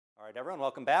right, everyone,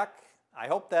 welcome back. I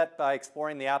hope that by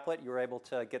exploring the applet, you were able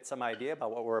to get some idea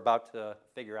about what we're about to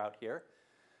figure out here.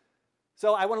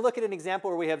 So I want to look at an example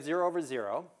where we have 0 over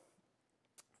 0,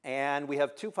 and we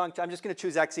have two functions. I'm just going to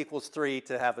choose x equals 3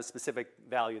 to have a specific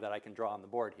value that I can draw on the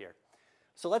board here.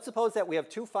 So let's suppose that we have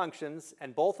two functions,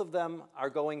 and both of them are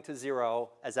going to 0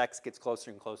 as x gets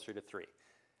closer and closer to 3.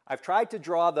 I've tried to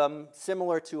draw them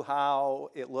similar to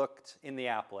how it looked in the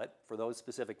applet for those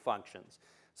specific functions.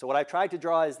 So what I've tried to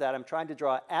draw is that I'm trying to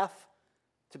draw f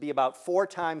to be about 4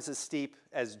 times as steep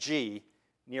as g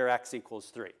near x equals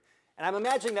 3. And I'm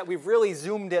imagining that we've really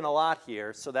zoomed in a lot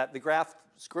here so that the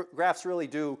graphs really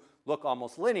do look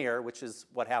almost linear, which is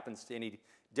what happens to any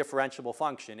differentiable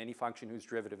function, any function whose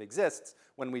derivative exists,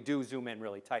 when we do zoom in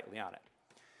really tightly on it.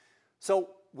 So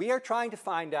we are trying to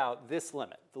find out this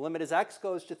limit. The limit is x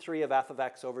goes to 3 of f of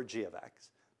x over g of x.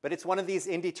 But it's one of these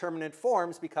indeterminate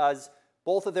forms because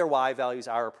both of their y values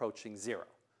are approaching 0.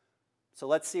 So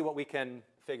let's see what we can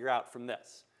figure out from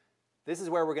this. This is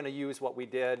where we're going to use what we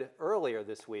did earlier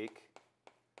this week,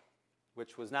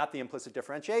 which was not the implicit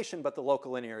differentiation, but the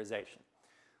local linearization.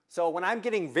 So when I'm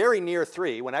getting very near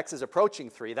 3, when x is approaching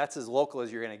 3, that's as local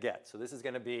as you're going to get. So this is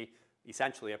going to be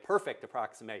essentially a perfect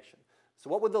approximation.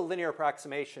 So what would the linear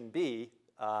approximation be,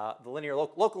 the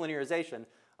local linearization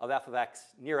of f of x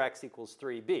near x equals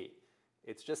 3 be?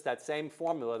 It's just that same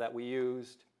formula that we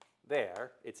used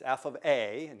there. It's f of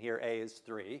a, and here a is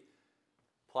 3,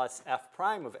 plus f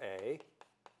prime of a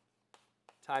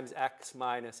times x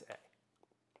minus a.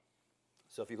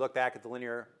 So if you look back at the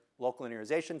local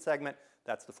linearization segment,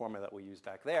 that's the formula that we used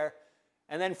back there.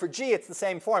 And then for g, it's the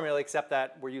same formula, except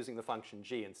that we're using the function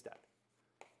g instead.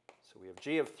 So we have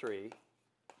g of 3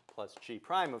 plus g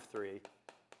prime of 3,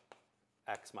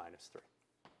 x minus 3.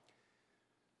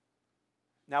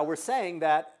 Now we're saying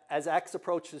that as x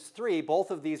approaches 3,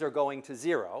 both of these are going to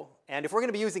 0. And if we're going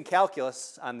to be using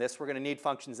calculus on this, we're going to need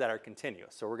functions that are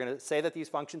continuous. So we're going to say that these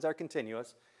functions are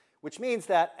continuous, which means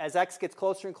that as x gets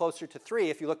closer and closer to 3,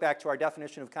 if you look back to our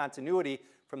definition of continuity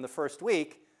from the first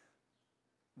week,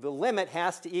 the limit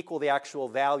has to equal the actual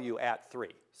value at 3.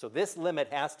 So this limit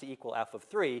has to equal f of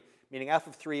 3, meaning f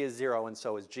of 3 is 0, and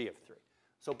so is g of 3.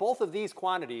 So both of these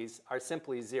quantities are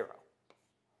simply 0.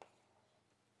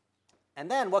 And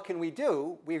then what can we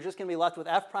do? We're just going to be left with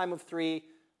f prime of 3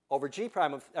 over g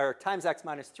prime of, or times x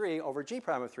minus 3 over g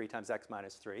prime of 3 times x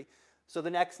minus 3. So the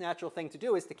next natural thing to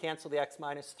do is to cancel the x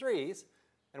minus 3's.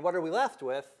 And what are we left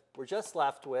with? We're just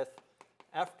left with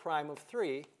f prime of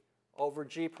 3 over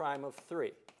g prime of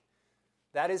 3.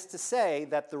 That is to say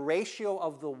that the ratio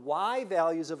of the y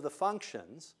values of the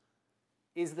functions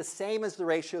is the same as the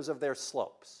ratios of their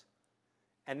slopes.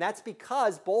 And that's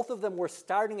because both of them were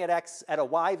starting at a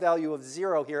y value of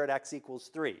 0 here at x equals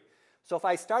 3. So if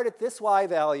I start at this y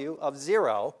value of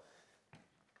 0,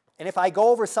 and if I go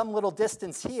over some little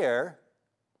distance here,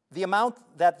 the amount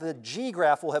that the g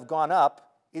graph will have gone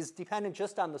up is dependent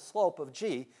just on the slope of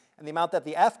g, and the amount that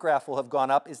the f graph will have gone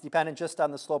up is dependent just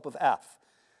on the slope of f.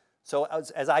 So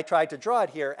as I tried to draw it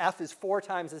here, f is 4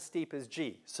 times as steep as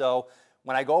g. So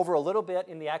when I go over a little bit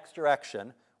in the x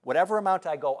direction, whatever amount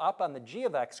I go up on the g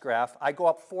of x graph, I go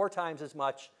up 4 times as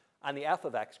much on the f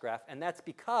of x graph, and that's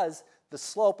because the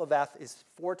slope of f is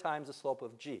 4 times the slope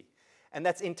of g. And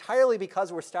that's entirely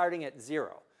because we're starting at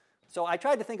 0. So I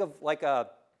tried to think of like a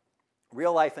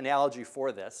real-life analogy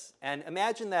for this, and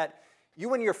imagine that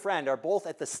you and your friend are both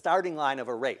at the starting line of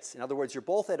a race. In other words, you're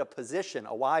both at a position,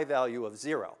 a y value of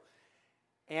 0.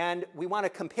 And we want to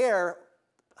compare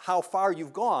how far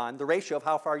you've gone, the ratio of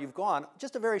how far you've gone,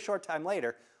 just a very short time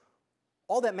later.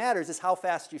 All that matters is how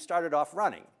fast you started off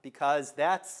running, because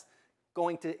that's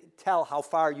going to tell how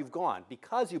far you've gone,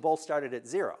 because you both started at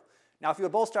 0. Now, if you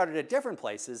had both started at different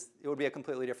places, it would be a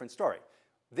completely different story.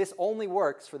 This only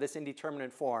works for this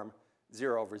indeterminate form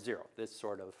 0 over 0, this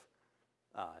sort of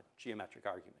geometric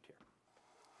argument here.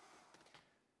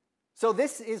 So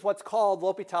this is what's called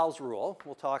L'Hopital's rule.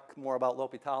 We'll talk more about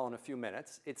L'Hopital in a few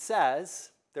minutes. It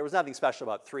says, there was nothing special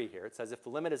about 3 here. It says if the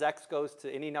limit as x goes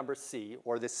to any number c,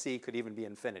 or this c could even be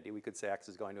infinity, we could say x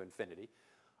is going to infinity,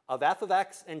 of f of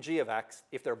x and g of x,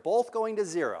 if they're both going to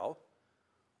 0,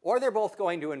 or they're both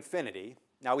going to infinity.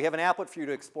 Now, we have an applet for you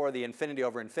to explore the infinity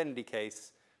over infinity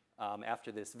case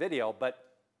after this video, but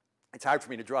it's hard for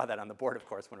me to draw that on the board, of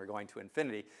course, when we're going to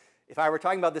infinity. If I were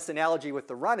talking about this analogy with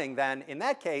the running, then in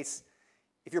that case,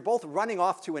 if you're both running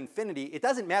off to infinity, it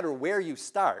doesn't matter where you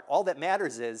start. All that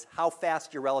matters is how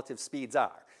fast your relative speeds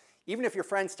are. Even if your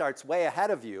friend starts way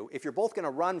ahead of you, if you're both going to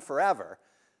run forever,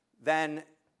 then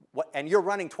and you're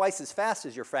running twice as fast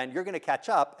as your friend, you're going to catch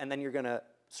up, and then you're going to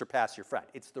surpass your friend.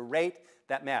 It's the rate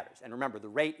that matters. And remember, the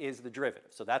rate is the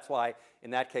derivative. So that's why,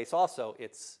 in that case also,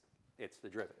 it's the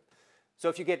derivative. So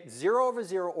if you get 0 over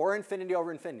 0 or infinity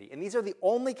over infinity, and these are the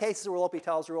only cases where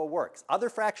L'Hopital's rule works. Other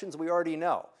fractions we already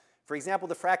know. For example,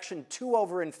 the fraction 2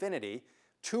 over infinity,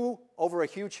 2 over a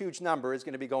huge, huge number is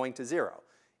going to be going to 0.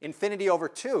 Infinity over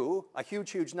 2, a huge,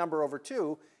 huge number over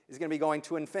 2, is going to be going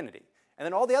to infinity. And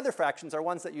then all the other fractions are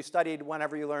ones that you studied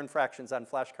whenever you learned fractions on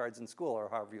flashcards in school or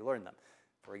however you learned them.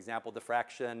 For example, the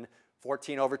fraction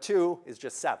 14 over 2 is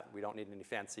just 7. We don't need any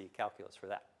fancy calculus for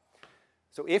that.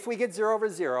 So if we get 0 over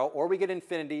 0 or we get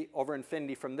infinity over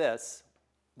infinity from this,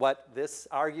 what this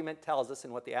argument tells us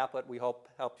and what the applet we hope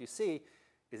helped you see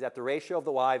is that the ratio of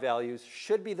the y values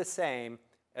should be the same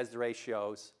as the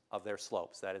ratios of their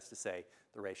slopes. That is to say,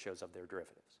 the ratios of their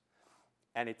derivatives.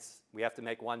 And we have to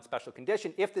make one special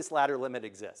condition if this latter limit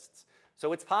exists.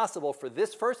 So it's possible for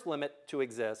this first limit to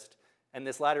exist and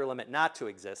this latter limit not to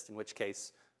exist, in which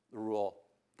case the rule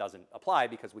doesn't apply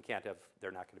because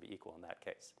they're not going to be equal in that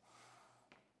case.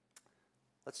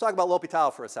 Let's talk about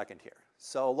L'Hopital for a second here.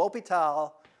 So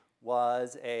L'Hopital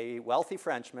was a wealthy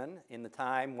Frenchman in the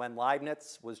time when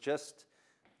Leibniz's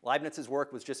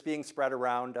work was just being spread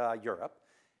around Europe.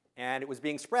 And it was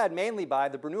being spread mainly by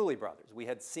the Bernoulli brothers. We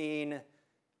had seen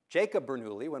Jacob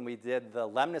Bernoulli when we did the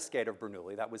lemniscate of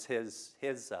Bernoulli. That was his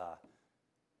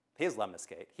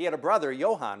lemniscate. He had a brother,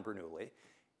 Johann Bernoulli.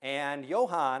 And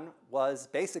Johann was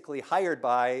basically hired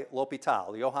by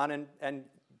L'Hopital. Johann and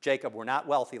Jacob were not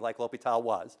wealthy like L'Hopital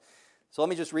was. So let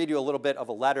me just read you a little bit of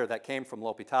a letter that came from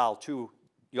L'Hopital to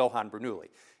Johann Bernoulli.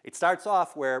 It starts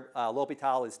off where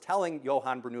L'Hopital is telling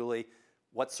Johann Bernoulli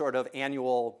what sort of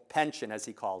annual pension, as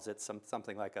he calls it,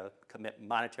 something like a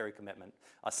monetary commitment,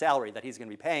 a salary that he's going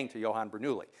to be paying to Johann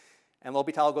Bernoulli. And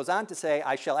L'Hopital goes on to say,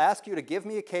 I shall ask you to give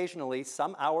me occasionally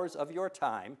some hours of your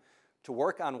time to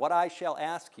work on what I shall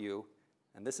ask you,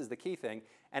 and this is the key thing,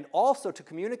 and also to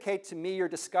communicate to me your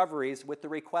discoveries with the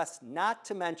request not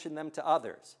to mention them to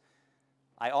others.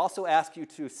 I also ask you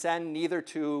to send neither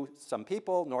to some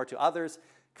people nor to others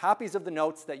copies of the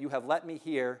notes that you have let me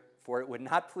hear, for it would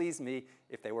not please me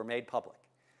if they were made public.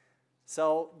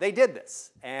 So they did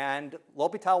this, and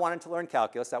L'Hopital wanted to learn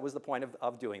calculus. That was the point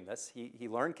of doing this. He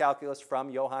learned calculus from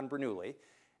Johann Bernoulli,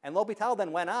 and L'Hopital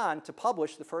then went on to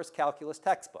publish the first calculus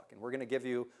textbook, and we're going to give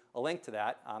you a link to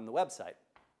that on the website.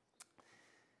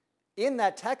 In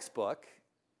that textbook,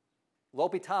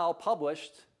 L'Hopital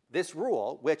published this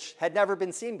rule, which had never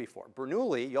been seen before.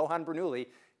 Johann Bernoulli,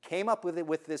 came up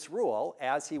with this rule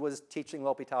as he was teaching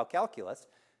L'Hopital calculus,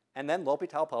 and then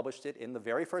L'Hopital published it in the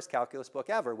very first calculus book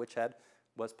ever, which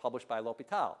was published by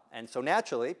L'Hopital. And so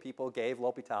naturally, people gave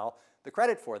L'Hopital the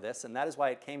credit for this, and that is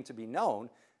why it came to be known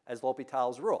as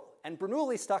L'Hopital's rule. And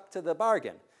Bernoulli stuck to the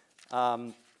bargain.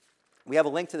 We have a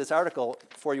link to this article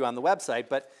for you on the website,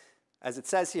 but as it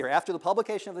says here, after the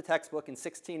publication of the textbook in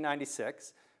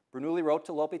 1696, Bernoulli wrote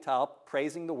to L'Hopital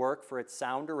praising the work for its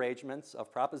sound arrangements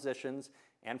of propositions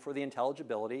and for the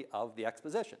intelligibility of the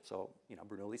exposition. So,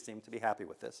 Bernoulli seemed to be happy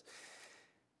with this.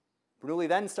 Bernoulli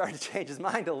then started to change his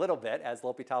mind a little bit as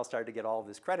L'Hopital started to get all of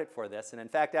this credit for this. And in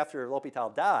fact, after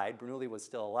L'Hopital died, Bernoulli was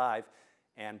still alive,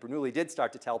 and Bernoulli did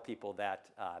start to tell people that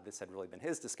this had really been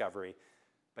his discovery.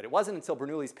 But it wasn't until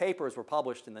Bernoulli's papers were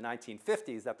published in the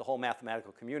 1950s that the whole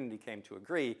mathematical community came to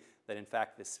agree that, in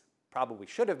fact, this probably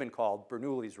should have been called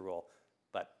Bernoulli's rule,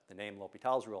 but the name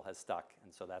L'Hopital's rule has stuck,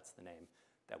 and so that's the name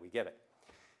that we give it.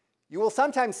 You will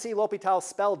sometimes see L'Hopital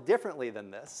spelled differently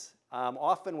than this,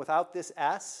 often without this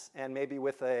S and maybe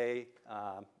with a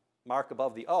mark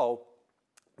above the O.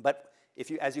 But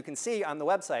as you can see on the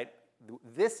website,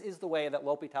 this is the way that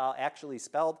L'Hopital actually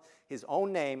spelled his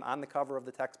own name on the cover of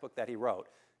the textbook that he wrote.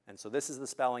 And so this is the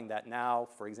spelling that now,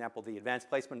 for example, the Advanced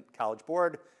Placement College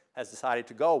Board has decided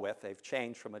to go with. They've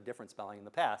changed from a different spelling in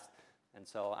the past. And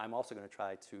so I'm also going to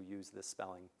try to use this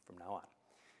spelling from now on.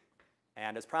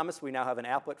 And as promised, we now have an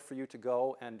applet for you to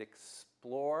go and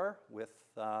explore with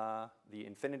the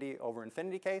infinity over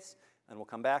infinity case. And we'll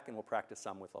come back and we'll practice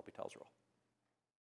some with L'Hopital's rule.